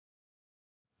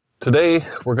Today,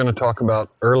 we're going to talk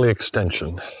about early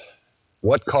extension,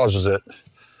 what causes it,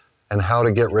 and how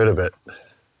to get rid of it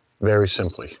very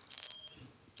simply.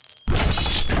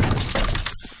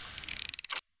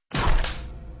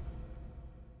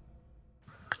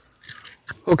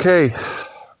 Okay,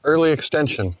 early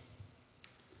extension.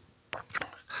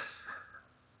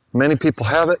 Many people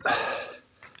have it,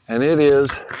 and it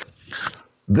is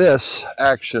this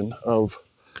action of,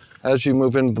 as you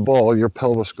move into the ball, your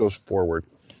pelvis goes forward.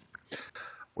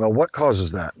 Well, what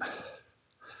causes that?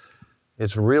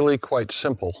 It's really quite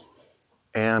simple.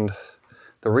 And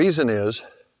the reason is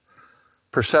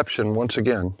perception, once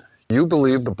again. You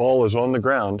believe the ball is on the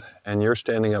ground and you're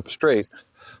standing up straight,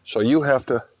 so you have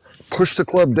to push the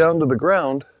club down to the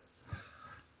ground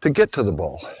to get to the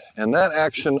ball. And that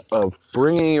action of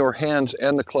bringing your hands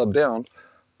and the club down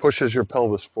pushes your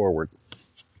pelvis forward.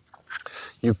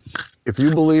 If you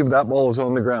believe that ball is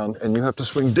on the ground and you have to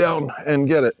swing down and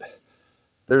get it,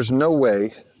 there's no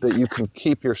way that you can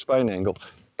keep your spine angle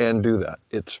and do that.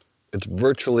 It's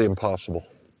virtually impossible.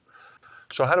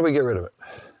 So how do we get rid of it?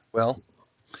 Well,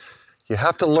 you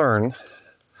have to learn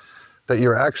that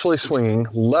you're actually swinging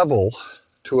level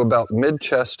to about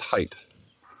mid-chest height,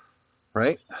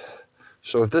 right?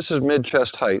 So if this is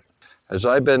mid-chest height, as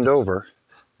I bend over,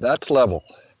 that's level.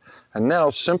 And now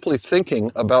simply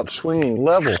thinking about swinging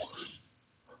level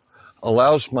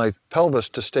allows my pelvis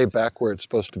to stay back where it's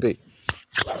supposed to be.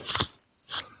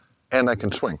 And I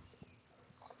can swing.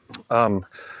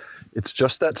 It's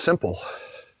just that simple.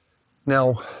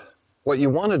 Now, what you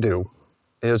want to do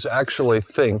is actually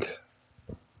think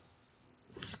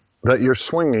that you're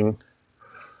swinging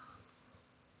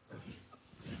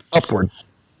upward,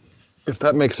 if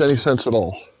that makes any sense at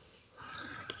all.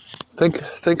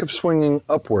 Think of swinging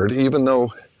upward. Even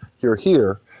though you're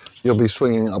here, you'll be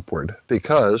swinging upward,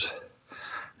 because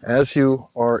as you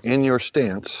are in your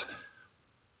stance,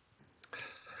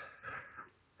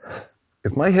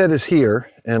 if my head is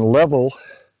here and level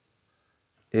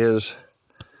is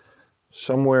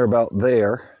somewhere about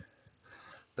there,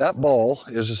 that ball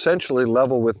is essentially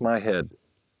level with my head.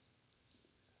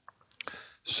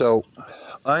 So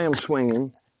I am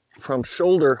swinging from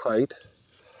shoulder height.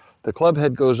 The club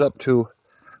head goes up to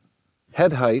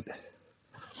head height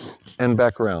and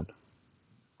back around,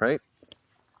 right?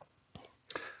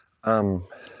 And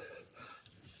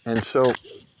so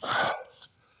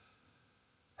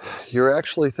you're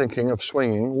actually thinking of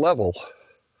swinging level,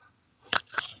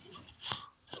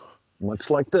 much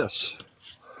like this.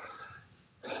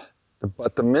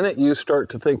 But the minute you start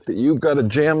to think that you've got to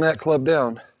jam that club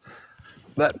down,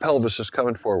 that pelvis is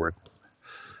coming forward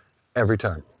every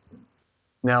time.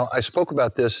 Now, I spoke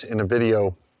about this in a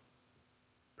video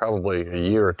probably a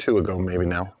year or two ago, maybe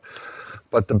now,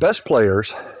 but the best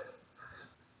players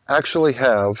actually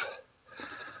have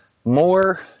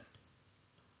more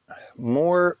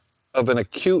of an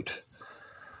acute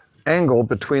angle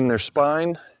between their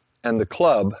spine and the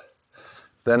club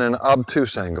than an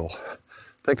obtuse angle.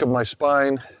 Think of my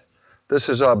spine. This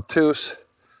is obtuse.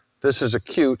 This is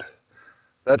acute.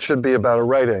 That should be about a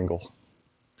right angle.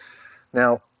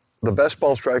 Now, the best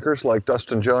ball strikers like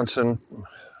Dustin Johnson,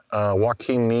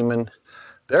 Joaquín, Niemann,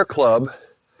 their club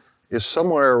is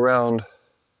somewhere around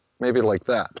maybe like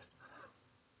that.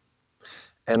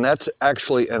 And that's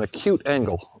actually an acute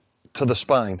angle to the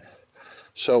spine.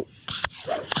 So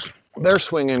they're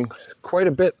swinging quite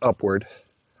a bit upward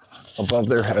above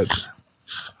their heads,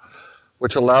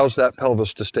 which allows that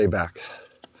pelvis to stay back.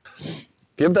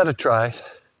 Give that a try.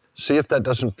 See if that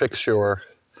doesn't fix your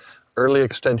early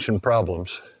extension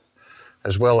problems,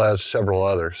 as well as several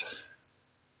others.